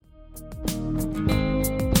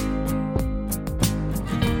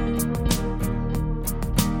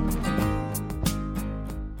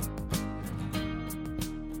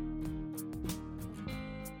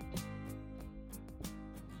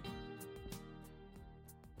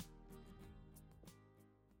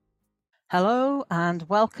Hello and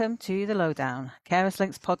welcome to The Lowdown, Carers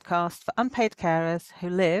Link's podcast for unpaid carers who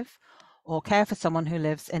live or care for someone who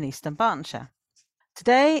lives in Eastern Bartonshire.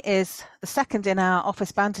 Today is the second in our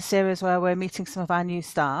office banter series where we're meeting some of our new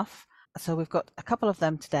staff. So we've got a couple of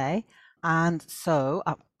them today. And so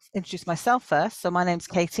I'll introduce myself first. So my name's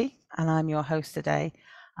Katie and I'm your host today.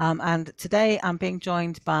 And today I'm being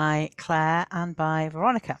joined by Claire and by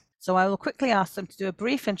Veronica. So I will quickly ask them to do a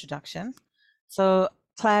brief introduction. So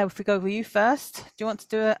Claire, if we go with you first, do you want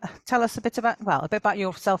to tell us a bit about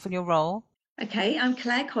yourself and your role? Okay, I'm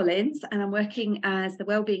Claire Collins and I'm working as the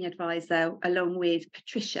Wellbeing Advisor along with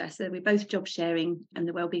Patricia. So we're both job sharing and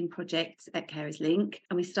the Wellbeing Project at Carers Link,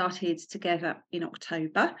 and we started together in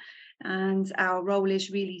October. And our role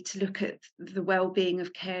is really to look at the well-being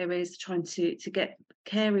of carers, trying to get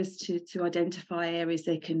carers to identify areas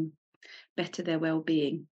they can better their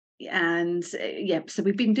well-being. And so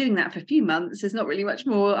we've been doing that for a few months. There's not really much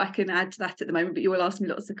more I can add to that at the moment, but you will ask me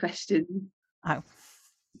lots of questions. Oh,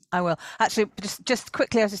 I will. Actually, just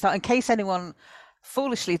quickly as we start, in case anyone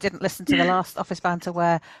foolishly didn't listen to the last office banter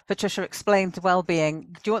where Patricia explained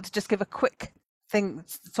well-being, do you want to just give a quick thing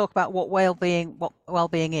to talk about what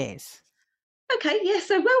well-being is? Okay, yeah.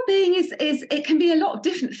 So well-being is it can be a lot of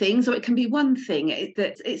different things, or it can be one thing.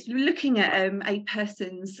 It's looking at a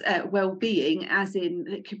person's well-being, as in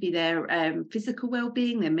it could be their physical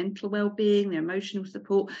well-being, their mental well-being, their emotional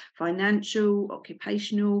support, financial,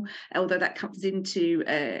 occupational. Although that comes into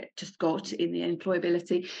to Scott in the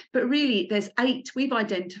employability, but really we've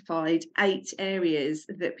identified 8 areas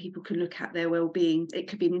that people can look at their well-being. It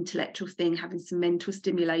could be an intellectual thing, having some mental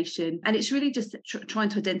stimulation, and it's really just trying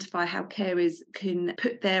to identify how carers can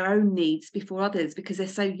put their own needs before others, because they're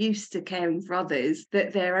so used to caring for others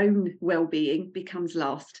that their own well-being becomes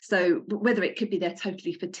last. So whether it could be they're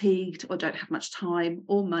totally fatigued or don't have much time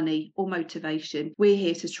or money or motivation, we're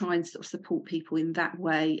here to try and sort of support people in that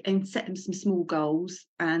way and set them some small goals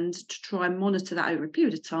and to try and monitor that over a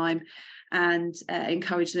period of time and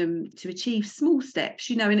encourage them to achieve small steps,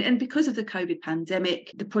 and because of the COVID pandemic,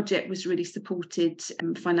 the project was really supported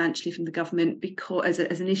financially from the government, because as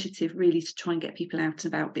an initiative really to try and get people out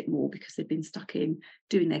and about a bit more, because they've been stuck in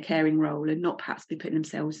doing their caring role and not perhaps been putting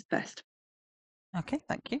themselves first. Okay,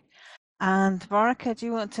 thank you. And Veronica, do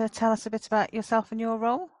you want to tell us a bit about yourself and your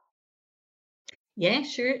role? Yeah,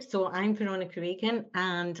 sure. So I'm Veronica Regan,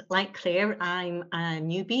 and like Claire, I'm a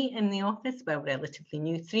newbie in the office. Well, relatively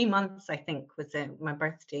new. 3 months, I think, was my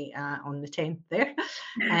birthday on the 10th there.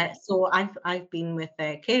 So I've been with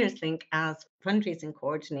Carers Link as fundraising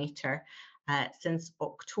coordinator since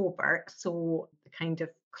October. So the kind of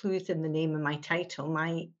clues in the name of my title,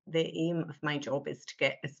 the aim of my job is to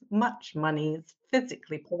get as much money as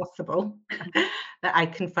physically possible that I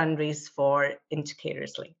can fundraise for into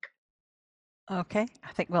Carers Link. Okay,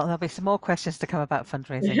 I think there'll be some more questions to come about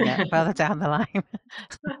fundraising further down the line.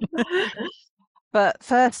 But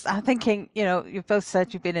first, I'm thinking, you've both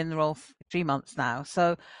said you've been in the role for 3 months now.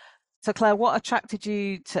 So Claire, what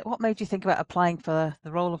made you think about applying for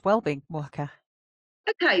the role of wellbeing worker?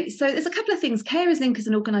 Okay, so there's a couple of things. Carers Link as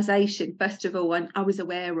an organisation, first of all, I was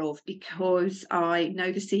aware of because I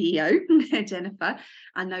know the CEO, Jennifer.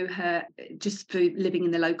 I know her just through living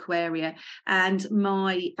in the local area, and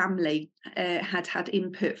my family had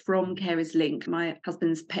input from Carers Link. My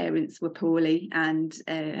husband's parents were poorly and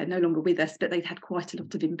no longer with us, but they'd had quite a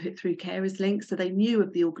lot of input through Carers Link, so they knew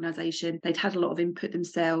of the organisation. They'd had a lot of input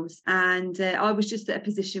themselves, and I was just at a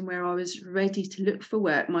position where I was ready to look for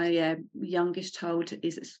work. My youngest child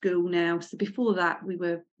is at school now, so before that we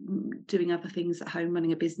were doing other things at home,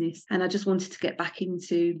 running a business, and I just wanted to get back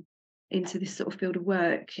into this sort of field of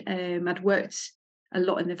work. I'd worked a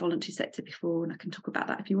lot in the voluntary sector before, and I can talk about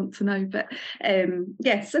that if you want to know, but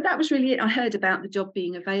so that was really it. I heard about the job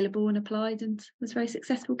being available and applied and was very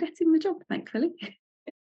successful getting the job, thankfully.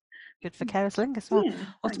 Good for Carers Link as well. Yeah,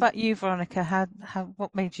 What about you, Veronica?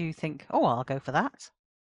 What made you think, oh, I'll go for that?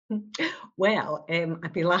 Well,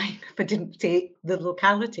 I'd be lying if I didn't say the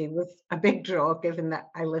locality was a big draw, given that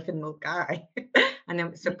I live in Milngavie. And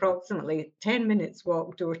it's approximately 10 minutes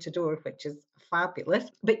walk door to door, which is fabulous.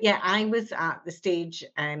 But yeah, I was at the stage,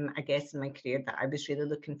 I guess, in my career that I was really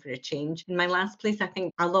looking for a change. In my last place, I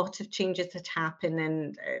think a lot of changes had happened,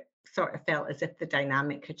 and sort of felt as if the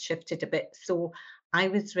dynamic had shifted a bit. So I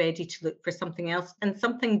was ready to look for something else, and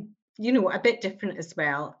something a bit different as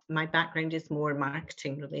well. My background is more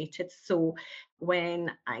marketing related. So when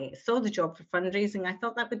I saw the job for fundraising, I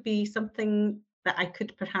thought that would be something that I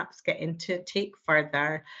could perhaps get into, take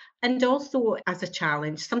further, and also as a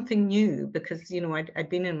challenge, something new, because, I'd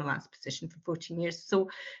been in my last position for 14 years. So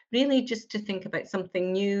really just to think about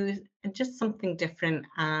something new and just something different.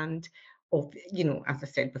 And as I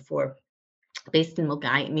said before, based in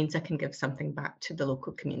Milngavie, it means I can give something back to the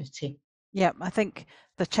local community. Yeah, I think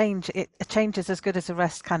the a change is as good as the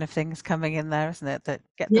rest kind of thing is coming in there, isn't it? That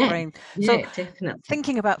get the brain. So Definitely.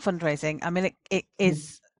 thinking about fundraising, I mean, it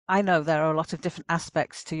is, I know there are a lot of different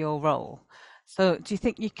aspects to your role. So do you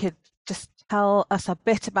think you could just tell us a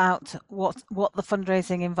bit about what the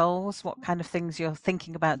fundraising involves, what kind of things you're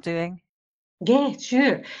thinking about doing? Yeah,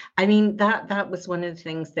 sure. I mean, that was one of the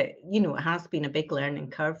things that, it has been a big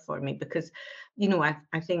learning curve for me because,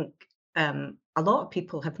 I think a lot of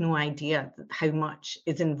people have no idea how much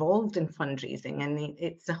is involved in fundraising, and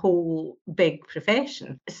it's a whole big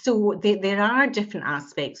profession. So there are different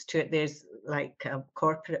aspects to it. There's like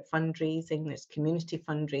corporate fundraising, there's community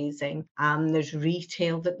fundraising, there's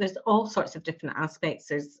retail, there's all sorts of different aspects.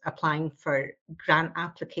 There's applying for grant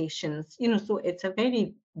applications, so it's a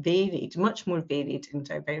very varied, much more varied and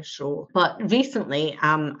diverse role. But recently,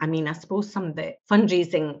 I suppose some of the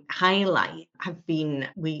fundraising highlight have been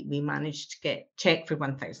we managed to get a cheque for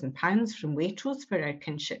 £1,000 from Waitrose for our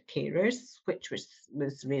kinship carers, which was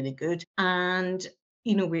really good. And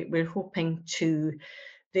we're hoping to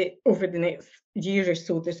over the next year or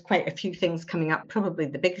so, there's quite a few things coming up. Probably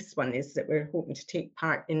the biggest one is that we're hoping to take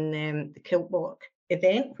part in the Kilt Walk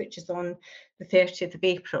event, which is on the 30th of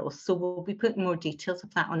April. So we'll be putting more details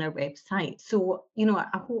of that on our website. So,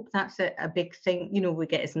 I hope that's a big thing, we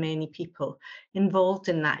get as many people involved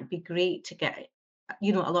in that. It'd be great to get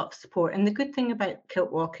a lot of support. And the good thing about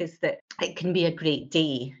Kilt Walk is that it can be a great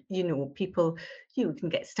day. People, we can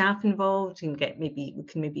get staff involved, we can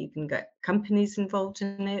maybe even get companies involved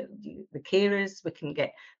in it, the carers, we can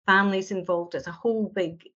get families involved. It's a whole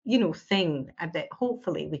big, thing that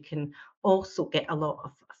hopefully we can also get a lot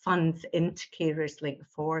of funds into Carers Link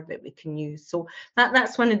for that we can use. So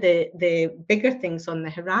that's one of the bigger things on the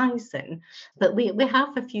horizon. But we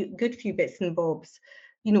have a few bits and bobs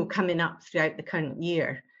coming up throughout the current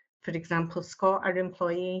year. For example, Scott, our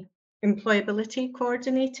employability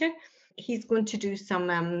coordinator, he's going to do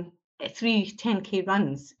some 3 10K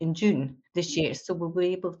runs in June this year. So we'll be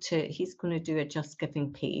able to, he's going to do a Just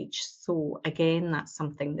Giving page. So again, that's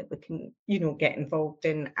something that we can, get involved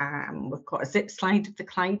in. We've got a zip slide of the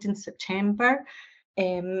Clyde in September.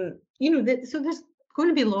 So there's going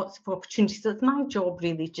to be lots of opportunities. So it's my job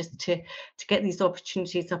really just to get these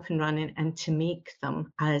opportunities up and running and to make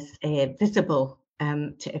them as visible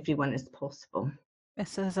to everyone as possible.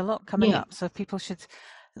 Yes, so there's a lot coming up, so people should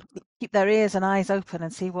keep their ears and eyes open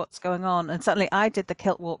and see what's going on. And certainly I did the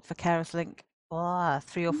Kilt Walk for Carers Link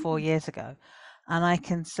 3 or 4 years ago, and I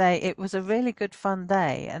can say it was a really good fun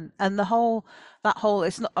day. And it's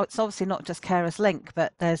obviously not just Carers Link,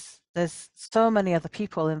 but there's so many other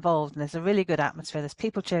people involved, and there's a really good atmosphere. There's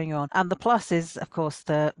people cheering you on, and the plus is, of course,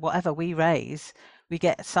 whatever we raise, we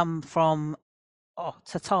get some from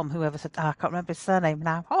to Tom, whoever said, I can't remember his surname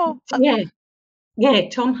now. Yeah,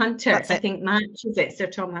 Tom Hunter, That's I it. think matches it. Sir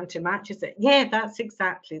Tom Hunter matches it. Yeah, that's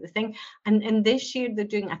exactly the thing. And this year they're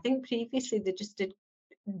doing, I think previously they just did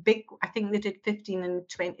big, I think they did 15 and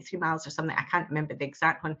 23 miles or something. I can't remember the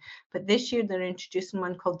exact one. But this year they're introducing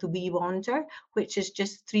one called the Wee Wander, which is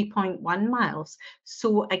just 3.1 miles.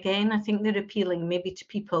 So again, I think they're appealing maybe to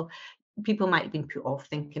people. People might have been put off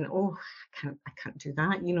thinking, oh, I can't do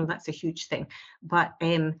that. That's a huge thing. But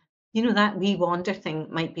that Wee Wander thing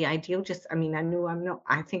might be ideal.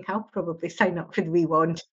 I think I'll probably sign up for the Wee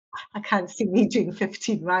Wander. I can't see me doing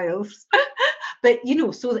 15 miles. But,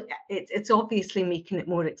 so it's obviously making it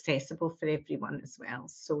more accessible for everyone as well.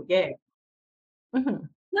 So, yeah. Mm-hmm.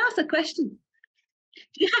 That's a question. Do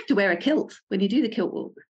you have to wear a kilt when you do the Kilt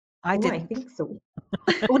Walk? I didn't. I think so.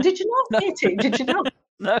 Oh, did you not get it? Did you not?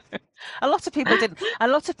 No, a lot of people didn't. A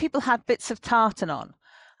lot of people had bits of tartan on,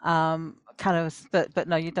 but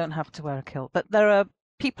no, you don't have to wear a kilt. But there are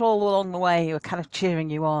people all along the way who are kind of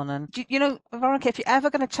cheering you on. And Veronica, if you're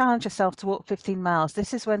ever going to challenge yourself to walk 15 miles,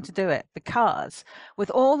 this is when to do it, because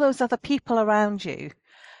with all those other people around you,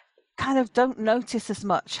 kind of don't notice as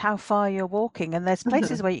much how far you're walking, and there's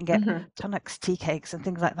places where you can get tonics, tea cakes and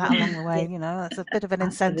things like that along the way. That's a bit of an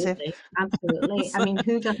incentive. Absolutely. I mean,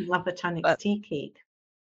 who doesn't love a tonics tea cake?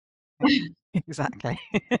 Exactly.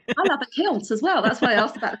 I love a kilt as well. That's why I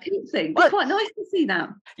asked about the kilt thing. It's quite nice to see that.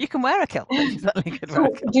 You can wear a kilt, but you certainly could wear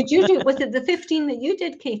a kilt. Did you was it the 15 that you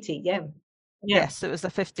did, Katie? Yeah. Yes, it was the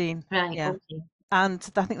 15. Right. Yeah. Okay.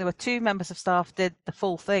 And I think there were 2 members of staff did the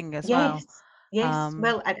full thing as well. Yes.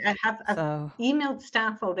 Well, I've emailed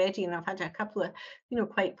staff already, and I've had a couple of,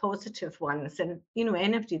 quite positive ones. And,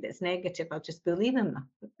 anybody that's negative, I'll just believe them.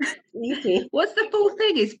 Easy. What's the full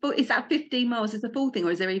thing? Is that 15 miles is the full thing,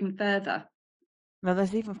 or is there even further? No,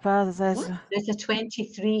 there's even further. There's a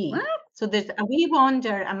 23. Well, So there's a wee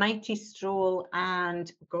wander, a mighty stroll,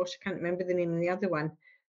 and gosh, I can't remember the name of the other one.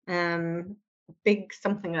 Big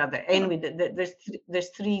something or other. Anyway, there's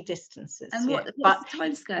 3 distances. And yeah. what's the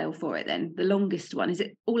timescale for it then? The longest one? Is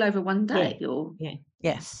it all over one day or? Yeah.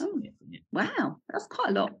 Yes. Oh, wow, that's quite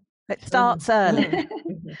a lot. It starts early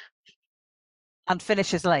Mhm. and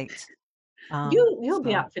finishes late. You'll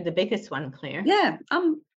be so- up for the biggest one, Claire. Yeah,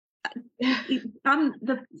 I'm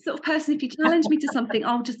the sort of person, if you challenge me to something,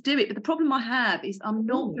 I'll just do it. But the problem I have is I'm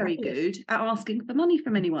not very good at asking for money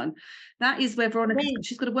from anyone. That is where Veronica,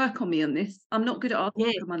 she's got to work on me on this. I'm not good at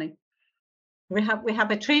asking for money. We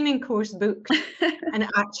have a training course booked, and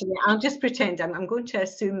actually, I'll just pretend I'm going to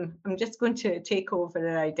assume I'm just going to take over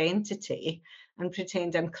her identity and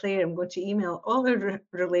pretend I'm Claire. I'm going to email all her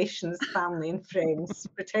relations, family, and friends,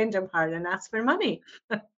 pretend I'm her, and ask for money.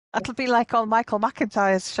 That'll be like on Michael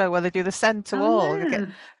McIntyre's show where they do the send to all. You Yeah.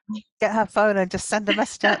 get her phone and just send a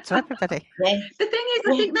message out to everybody. Yes. The thing is,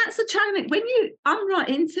 I think that's a challenge. I'm right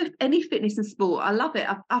into any fitness and sport. I love it.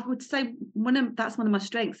 I would say that's one of my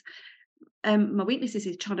strengths. My weaknesses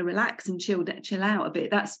is trying to relax and chill out a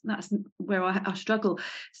bit. That's where I struggle.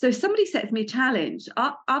 So if somebody sets me a challenge,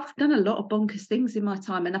 I've done a lot of bonkers things in my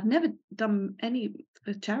time, and I've never done any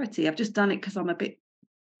for charity. I've just done it because I'm a bit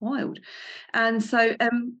wild. And so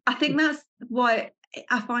I think that's why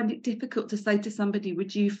I find it difficult to say to somebody,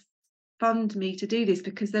 would you fund me to do this?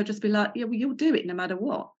 Because they'll just be like, yeah, well, you'll do it no matter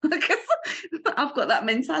what. Because I've got that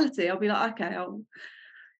mentality. I'll be like, okay,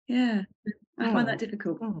 I find that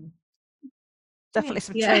difficult. Definitely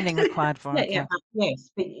some training required, Veronica. Yes,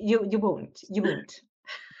 but you won't.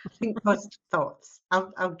 Think positive thoughts.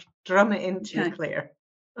 I'll drum it into you, Claire.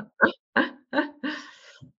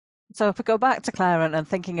 So if we go back to Claire and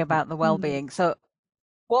thinking about the well-being, so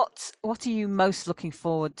what are you most looking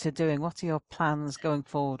forward to doing? What are your plans going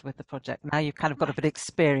forward with the project? Now you've kind of got a bit of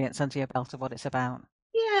experience under your belt of what it's about.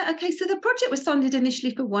 Yeah, okay, so the project was funded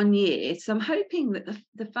initially for 1 year, so I'm hoping that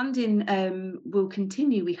the funding will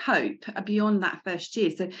continue, we hope, beyond that first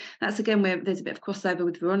year. So that's again where there's a bit of crossover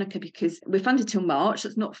with Veronica, because we're funded till March,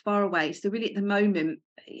 that's not far away. So really at the moment,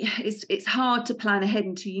 it's hard to plan ahead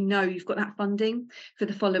until you know you've got that funding for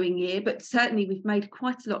the following year. But certainly we've made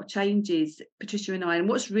quite a lot of changes, Patricia and I, and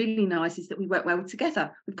what's really nice is that we work well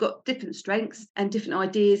together. We've got different strengths and different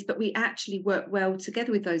ideas, but we actually work well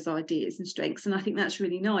together with those ideas and strengths, and I think that's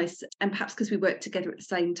really nice. And perhaps because we worked together at the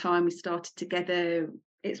same time, we started together,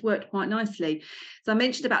 it's worked quite nicely. So I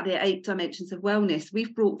mentioned about the 8 dimensions of wellness.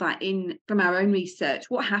 We've brought that in from our own research.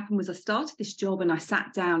 What happened was I started this job and I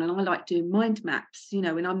sat down, and I like doing mind maps,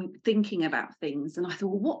 when I'm thinking about things, and I thought,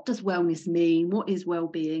 well, what does wellness mean? What is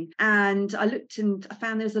well-being? And I looked and I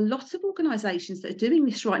found there's a lot of organisations that are doing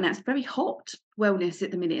this right now. It's very hot. Wellness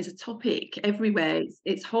at the minute is a topic everywhere.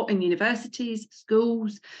 It's hot in universities,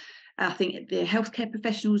 schools. I think the healthcare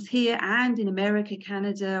professionals here and in America,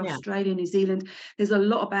 Canada, Australia, New Zealand, there's a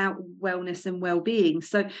lot about wellness and well-being.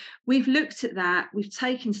 So we've looked at that, we've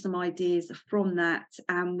taken some ideas from that,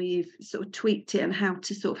 and we've sort of tweaked it on how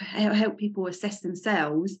to sort of help people assess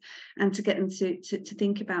themselves and to get them to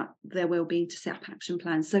think about their well-being, to set up action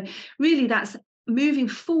plans. So really that's moving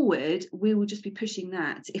forward, we will just be pushing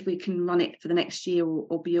that if we can run it for the next year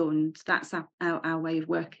or beyond. That's our way of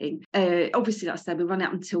working. Obviously, like I said, we run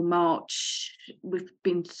out until March. We've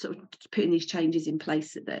been sort of putting these changes in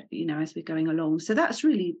place that as we're going along. So that's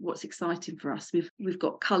really what's exciting for us. We've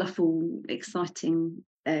got colourful, exciting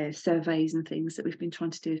surveys and things that we've been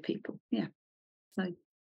trying to do with people. Yeah.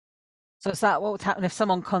 So is that what would happen if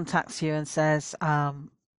someone contacts you and says,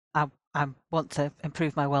 I want to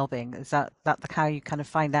improve my well-being? Is that how you kind of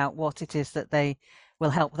find out what it is that they will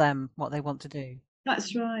help them, what they want to do?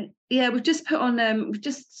 That's right. Yeah, we've just put on, we've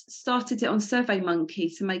just started it on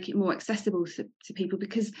SurveyMonkey to make it more accessible to people,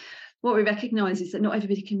 because what we recognise is that not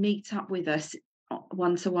everybody can meet up with us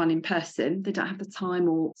one-to-one in person. They don't have the time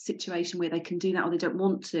or situation where they can do that, or they don't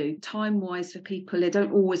want to. Time-wise for people, they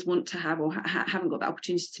don't always want to have or haven't got the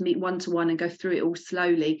opportunity to meet one-to-one and go through it all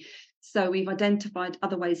slowly. So we've identified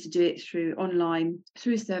other ways to do it through online,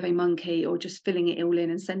 through SurveyMonkey, or just filling it all in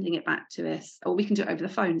and sending it back to us, or we can do it over the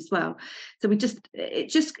phone as well. So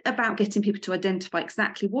it's just about getting people to identify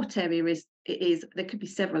exactly what area it is. There could be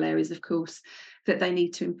several areas, of course, that they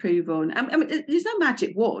need to improve on. I mean, there's no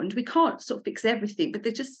magic wand. We can't sort of fix everything, but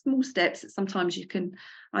they're just small steps that sometimes you can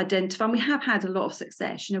identify. And we have had a lot of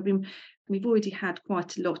success. We've already had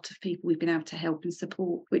quite a lot of people we've been able to help and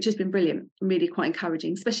support, which has been brilliant, really quite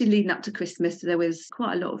encouraging, especially leading up to Christmas. There was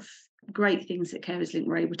quite a lot of great things that Carers Link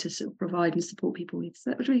were able to sort of provide and support people with.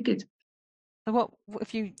 So that was really good. So what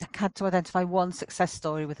if you had to identify one success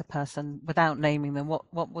story with a person without naming them,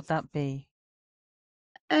 what would that be?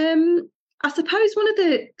 I suppose one of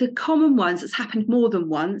the common ones that's happened more than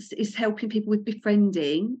once is helping people with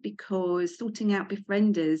befriending, because sorting out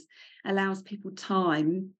befrienders allows people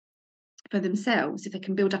time for themselves. If they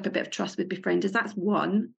can build up a bit of trust with befrienders, that's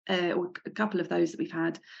one, or a couple of those that we've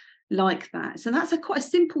had like that. So that's quite a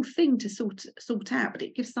simple thing to sort out, but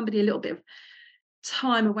it gives somebody a little bit of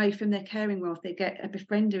time away from their caring role if they get a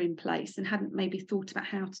befriender in place and hadn't maybe thought about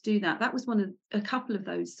how to do that. That was a couple of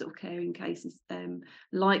those sort of caring cases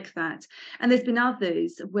like that. And there's been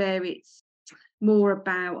others where it's more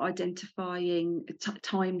about identifying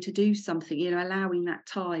time to do something, allowing that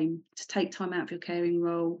time to take time out of your caring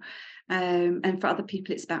role. And for other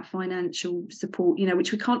people, it's about financial support,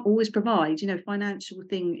 which we can't always provide. Financial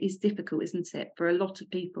thing is difficult, isn't it? For a lot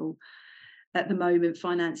of people at the moment,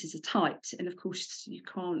 finances are tight, and of course you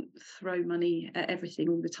can't throw money at everything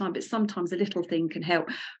all the time, but sometimes a little thing can help.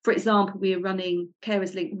 For example, we are running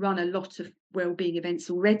Carers Link run a lot of wellbeing events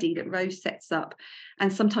already that Rose sets up,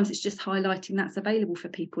 and sometimes it's just highlighting that's available for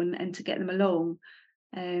people and to get them along,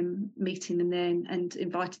 meeting them then and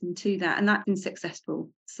inviting them to that, and that's been successful.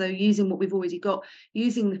 So using what we've already got,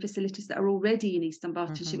 using the facilities that are already in East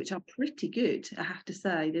Dunbartonshire, which are pretty good, I have to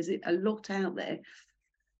say. There's a lot out there.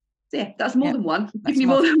 Yeah, that's more than one. Give me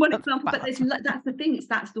more than one example, but that's the thing. It's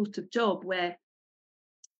that sort of job where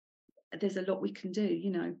there's a lot we can do.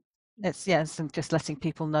 It's and just letting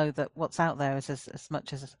people know that what's out there is as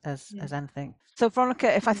much as anything. So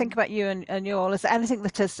Veronica, if I think about you and you all, is there anything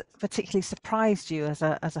that has particularly surprised you as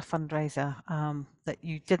a fundraiser that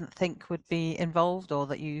you didn't think would be involved or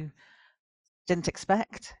that you didn't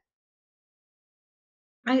expect?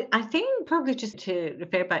 I think probably just to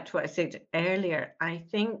refer back to what I said earlier, I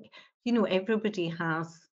think, everybody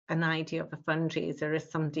has an idea of a fundraiser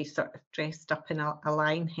as somebody sort of dressed up in a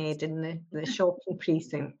line head in the shopping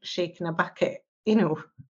precinct, shaking a bucket, and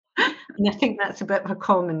I think that's a bit of a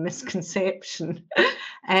common misconception.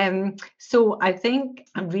 So I think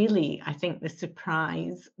the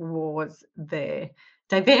surprise was the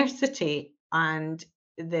diversity and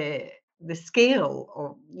the scale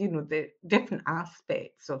of, the different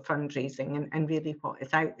aspects of fundraising and really what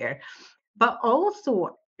is out there. But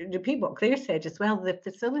also, repeat what Claire said as well, the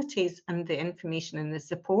facilities and the information and the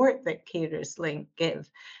support that Carers Link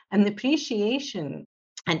give, and the appreciation.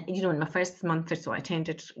 And, in my first month or so, I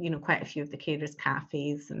attended, quite a few of the carers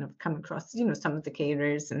cafes, and I've come across, some of the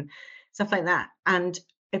carers and stuff like that. And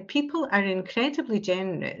people are incredibly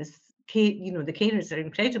generous. The carers are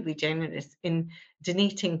incredibly generous in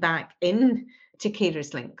donating back in to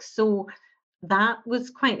Carers Link. So that was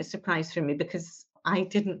quite a surprise for me, because I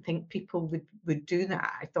didn't think people would do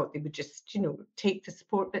that. I thought they would just, take the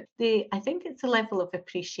support. But I think it's a level of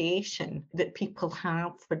appreciation that people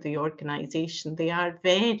have for the organisation. They are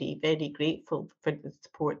very, very grateful for the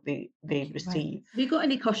support they receive. Right. Have you got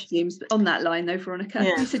any costumes on that line though, Veronica?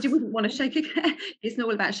 Yeah. You said you wouldn't want to shake a can. It's not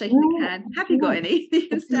all about shaking a can. Have you got any?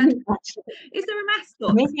 Is there a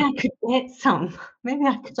mascot? Maybe I could get some. Maybe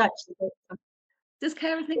I could actually get some. Does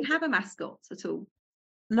Carers Link have a mascot at all?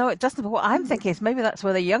 No, it doesn't. But what I'm thinking is maybe that's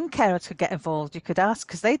where the young carers could get involved. You could ask,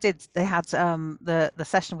 because they had the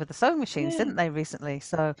session with the sewing machines, didn't they, recently?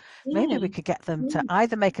 So maybe we could get them to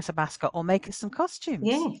either make us a mascot or make us some costumes.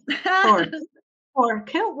 Yeah, or a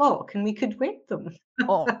kilt walk, and we could wear them.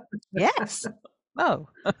 Oh, yes. Oh,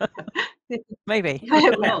 maybe.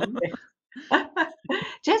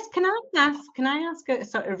 Jess, can I ask a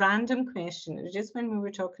sort of random question? It was just when we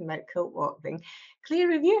were talking about kilt walking.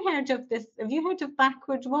 Claire, have you heard of this? Have you heard of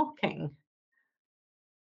backward walking?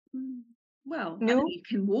 Well, no, you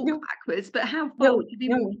can walk backwards, but how far would you be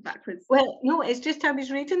walking backwards? Well, no, it's just I was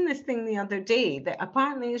reading this thing the other day that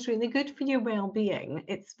apparently is really good for your well-being.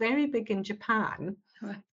 It's very big in Japan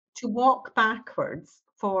to walk backwards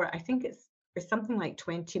for, I think it's something like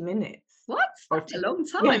 20 minutes. What? That's a long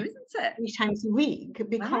time, isn't it? 3 times a week,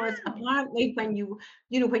 because apparently when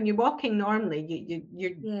when you're walking normally,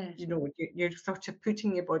 you're sort of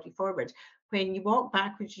putting your body forward. When you walk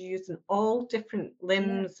backwards, you're using all different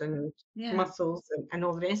limbs and muscles and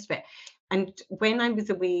all the rest of it. And when I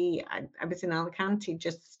was away, I was in Alicante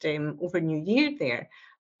just over New Year there.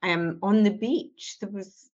 On the beach, there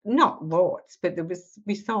was not lots, but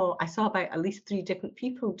I saw about at least 3 different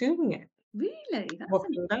people doing it. Really?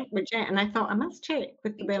 Walking backwards, and I thought I must check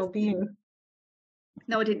with the well-being.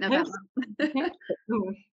 No, I didn't know that.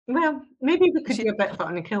 Well, maybe we could do a bit of it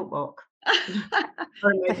on a kilt walk.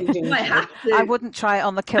 I wouldn't try it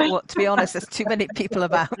on the kilt walk, to be honest. There's too many people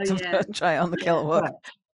about to try it on the kilt walk. Right.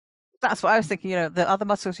 That's what I was thinking. The other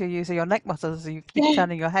muscles you use are your neck muscles. You keep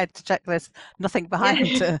turning your head to check there's nothing behind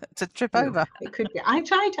to trip over. It could be. I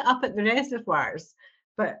tried it up at the reservoirs,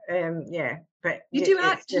 But yeah, but Did you it's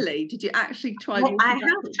just. actually? Did you actually try Well, I walking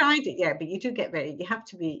have backwards? tried it, yeah, but you do get very,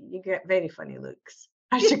 you get very funny looks,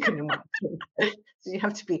 as you can imagine. So you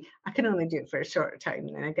have to be, I can only do it for a short time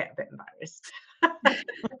and then I get a bit embarrassed.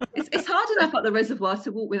 It's hard enough up the reservoir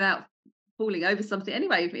to walk without falling over something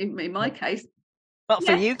anyway, in my case. Not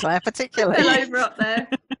for Yeah, you, Claire, I particularly. fell over up there.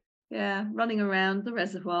 Yeah, running around the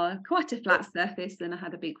reservoir, quite a flat surface, and I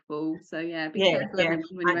had a big fall. So yeah, be Yeah, careful yeah. everyone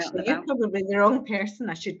when you're out and Actually, you're about. probably the wrong person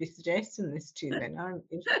I should be suggesting this to then, aren't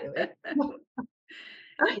you, really?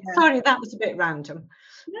 Yeah, Sorry, that was a bit random,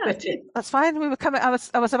 yeah, it's but good. That's fine. We were coming. I was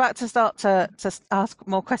about to start to ask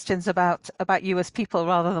more questions about you as people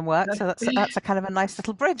rather than work. So that's a kind of a nice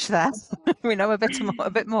little bridge there. We know a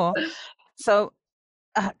bit more. So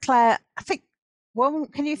Claire, I think. Well,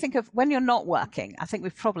 can you think of when you're not working? I think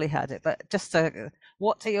we've probably heard it, but just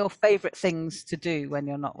what are your favourite things to do when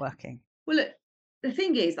you're not working? Well, look, the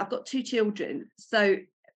thing is, I've got 2 children, so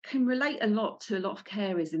can relate a lot to a lot of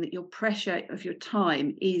carers in that your pressure of your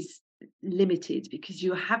time is limited because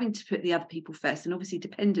you're having to put the other people first, and obviously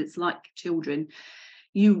dependents like children,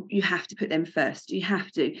 you have to put them first. You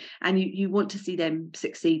have to, and you want to see them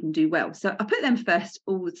succeed and do well. So I put them first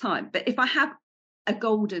all the time. But if I have a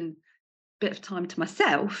golden bit of time to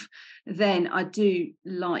myself, then I do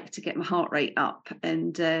like to get my heart rate up,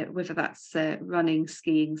 and whether that's running,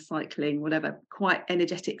 skiing, cycling, whatever, quite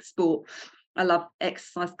energetic sport. I love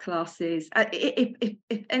exercise classes.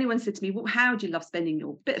 If anyone said to me, well, how do you love spending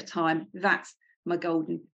your bit of time? That's my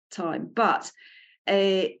golden time. But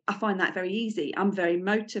I find that very easy. I'm very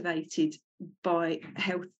motivated by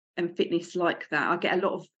health and fitness like that. I get a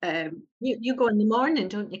lot of you go in the morning,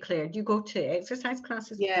 don't you, Claire? Do you go to exercise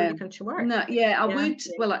classes before yeah. you come to work? No, yeah, I Yeah, would.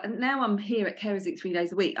 Well, now I'm here at Kerriswick 3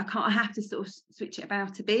 days a week. I can't. I have to sort of switch it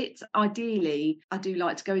about a bit. Ideally, I do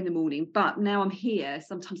like to go in the morning, but now I'm here.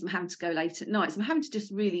 Sometimes I'm having to go late at night, so I'm having to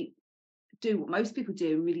just really do what most people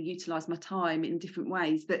do and really utilize my time in different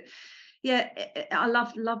ways. But yeah, I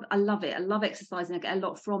love it. I love exercising. I get a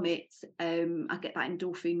lot from it. I get that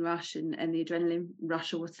endorphin rush and the adrenaline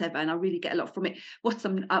rush or whatever, and I really get a lot from it. What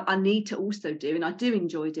I need to also do, and I do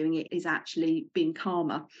enjoy doing it, is actually being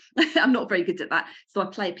calmer. I'm not very good at that, so I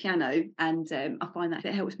play piano, and I find that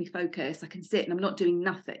it helps me focus. I can sit and I'm not doing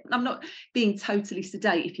nothing. I'm not being totally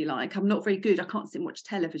sedate, if you like. I'm not very good. I can't sit and watch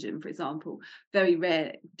television, for example. Very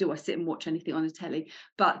rare do I sit and watch anything on the telly,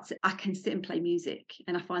 but I can sit and play music,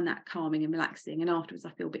 and I find that calming and relaxing, and afterwards I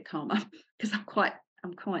feel a bit calmer because I'm quite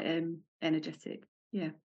energetic. Yeah,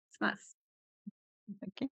 so that's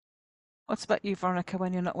Thank you. What about you, Veronica?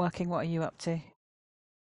 When you're not working, what are you up to?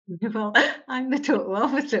 well, I'm the total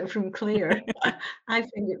opposite from Claire. I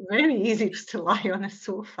find it very easy just to lie on a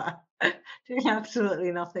sofa, doing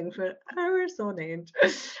absolutely nothing for hours on end.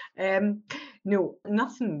 No,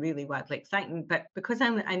 nothing really wildly exciting, but because I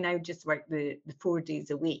now just work the 4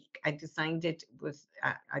 days a week, I decided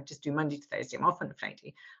I just do Monday to Thursday. I'm off on a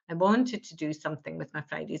Friday. I wanted to do something with my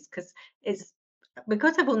Fridays because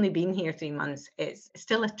I've only been here 3 months, it's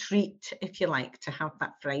still a treat, if you like, to have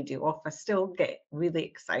that Friday off. I still get really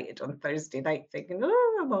excited on Thursday night thinking,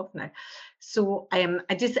 oh, I'm off now. So I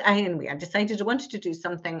decided I wanted to do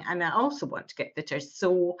something, and I also want to get fitter.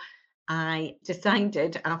 So I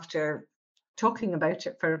decided, after talking about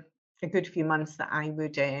it for a good few months, that I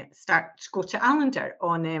would start to go to Allender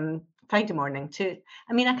on Friday morning. I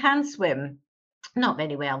can swim, not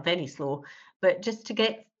very well, very slow, but just to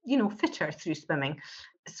get fitter through swimming.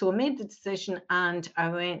 So I made the decision and I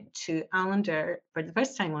went to Allender for the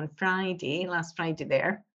first time on last Friday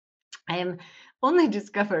there. Only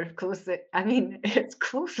discovered, of course, that it's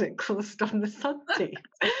closed on the Sunday.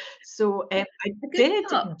 So I a good did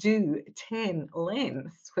start. do 10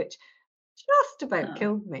 lengths, which just about Oh,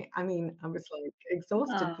 killed me. I was like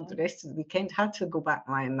exhausted for the oh. rest of the weekend, had to go back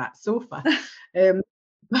lie on that sofa. Um,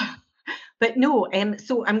 but no,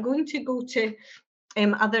 so I'm going to go to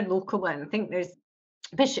other local one. I think there's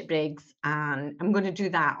Bishopbriggs, and I'm going to do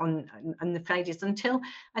that on the Fridays until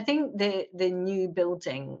I think the new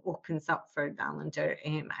building opens up for the Allender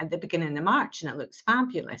at the beginning of March, and it looks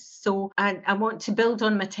fabulous. So I want to build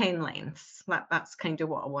on my 10 lengths. That's kind of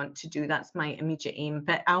what I want to do. That's my immediate aim.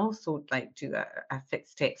 But I also would like to do a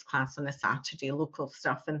fixed text class on a Saturday, local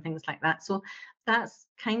stuff and things like that. So that's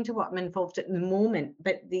kind of what I'm involved at the moment.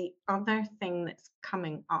 But the other thing that's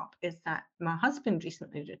coming up is that my husband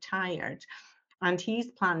recently retired, and he's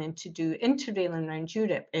planning to do interrailing around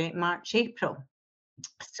Europe March, April.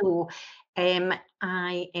 So I'm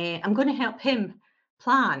going to help him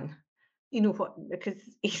plan. Because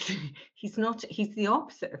he's the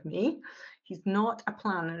opposite of me. He's not a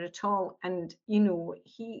planner at all, and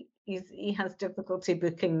he has difficulty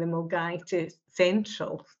booking the Milngavie to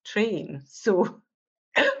Central train, so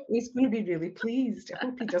he's going to be really pleased. I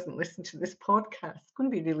hope he doesn't listen to this podcast. He's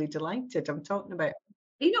going to be really delighted. I'm talking about.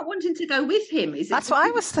 Are you not wanting to go with him? Is it? That's what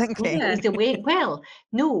I was thinking. Yeah. He's away. Well,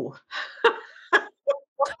 no.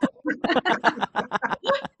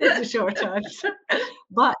 It's a short answer,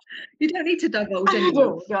 but you don't need to divulge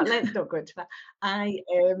anymore. No, let's not go into that. I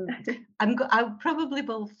probably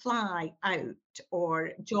will fly out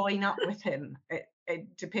or join up with him,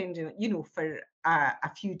 depending, for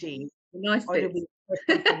a few days, nice or a week or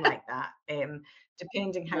something like that.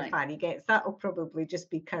 Depending how Right. far he gets, that will probably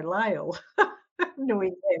just be Carlisle.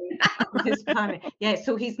 Knowing him with his planning. Yeah,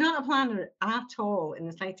 so he's not a planner at all in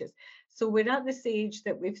the slightest. So we're at the stage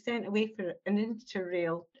that we've sent away for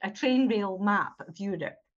a train rail map of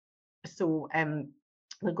Europe. So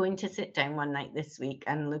we're going to sit down one night this week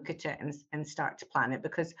and look at it and start to plan it,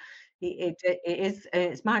 because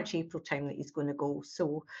it's March, April time that he's going to go.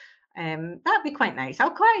 So that'd be quite nice. I'll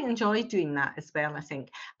quite enjoy doing that as well, I think.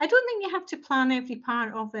 I don't think you have to plan every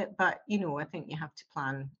part of it, but I think you have to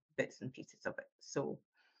plan bits and pieces of it. So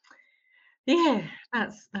yeah,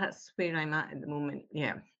 that's where I'm at the moment.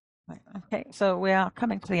 Yeah. Okay, so we are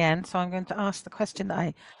coming to the end, so I'm going to ask the question that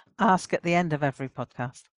I ask at the end of every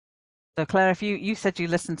podcast. So Claire, if you said you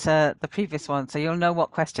listened to the previous one, so you'll know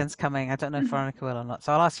what question's coming. I don't know if Veronica will or not.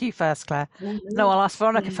 So I'll ask you first, Claire. No, I'll ask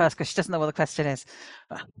Veronica first, because she doesn't know what the question is.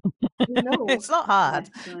 No. It's not hard.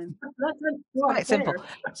 It's quite simple.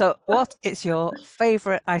 So what is your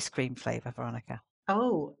favourite ice cream flavour, Veronica?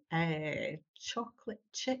 Oh, chocolate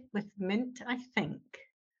chip with mint, I think.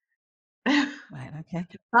 Right, okay.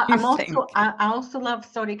 But I also love,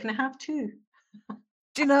 sorry, can I have two?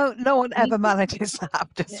 Do you know, no one ever manages to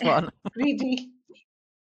have just one. Greedy.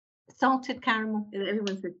 Salted caramel.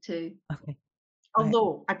 Everyone said two. Okay.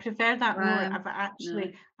 Although I prefer that more.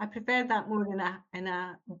 No. I prefer that more in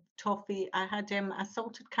a toffee. I had a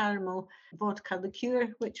salted caramel vodka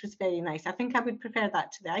liqueur, which was very nice. I think I would prefer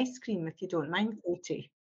that to the ice cream, if you don't mind,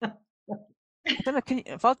 Katie. I don't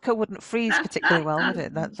know. Vodka wouldn't freeze particularly well, would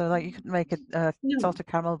it? So you couldn't make a salted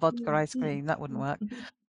caramel vodka ice cream. That wouldn't work.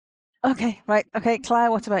 Okay, right. Okay,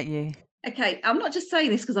 Claire, what about you? Okay, I'm not just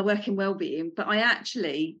saying this because I work in wellbeing, but I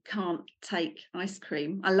actually can't take ice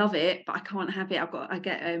cream. I love it, but I can't have it. I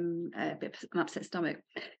get a bit of an upset stomach,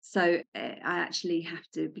 so I actually have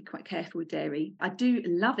to be quite careful with dairy. I do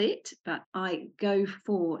love it, but I go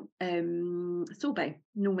for sorbet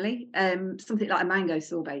normally. Something like a mango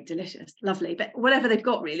sorbet, delicious, lovely. But whatever they've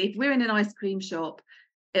got, really. If we're in an ice cream shop,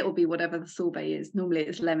 it will be whatever the sorbet is. Normally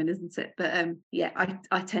it's lemon, isn't it? But yeah,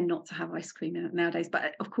 I tend not to have ice cream nowadays.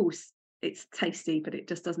 But of course, it's tasty, but it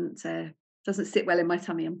just doesn't sit well in my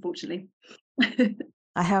tummy, unfortunately.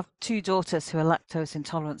 I have two daughters who are lactose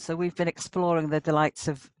intolerant, so we've been exploring the delights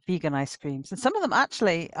of vegan ice creams, and some of them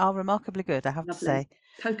actually are remarkably good, I have to say.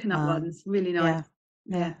 Coconut ones, really nice.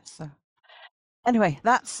 Yeah. So anyway,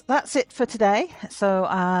 that's it for today. So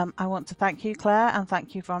I want to thank you, Claire, and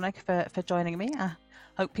thank you, Veronica, for joining me. I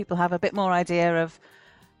hope people have a bit more idea of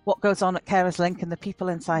what goes on at Carers Link and the people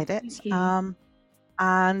inside it.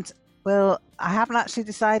 And I haven't actually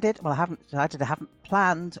decided. Well, I haven't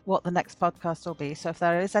planned what the next podcast will be. So if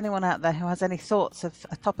there is anyone out there who has any thoughts of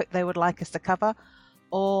a topic they would like us to cover,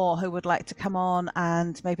 or who would like to come on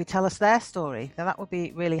and maybe tell us their story, then that would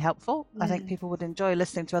be really helpful. I think people would enjoy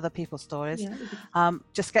listening to other people's stories.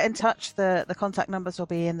 Just get in touch. The contact numbers will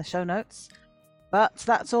be in the show notes. But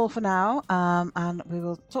that's all for now, and we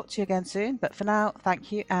will talk to you again soon. But for now,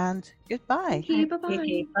 thank you and goodbye. Thank you.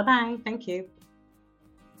 Bye-bye. Bye-bye. Thank you.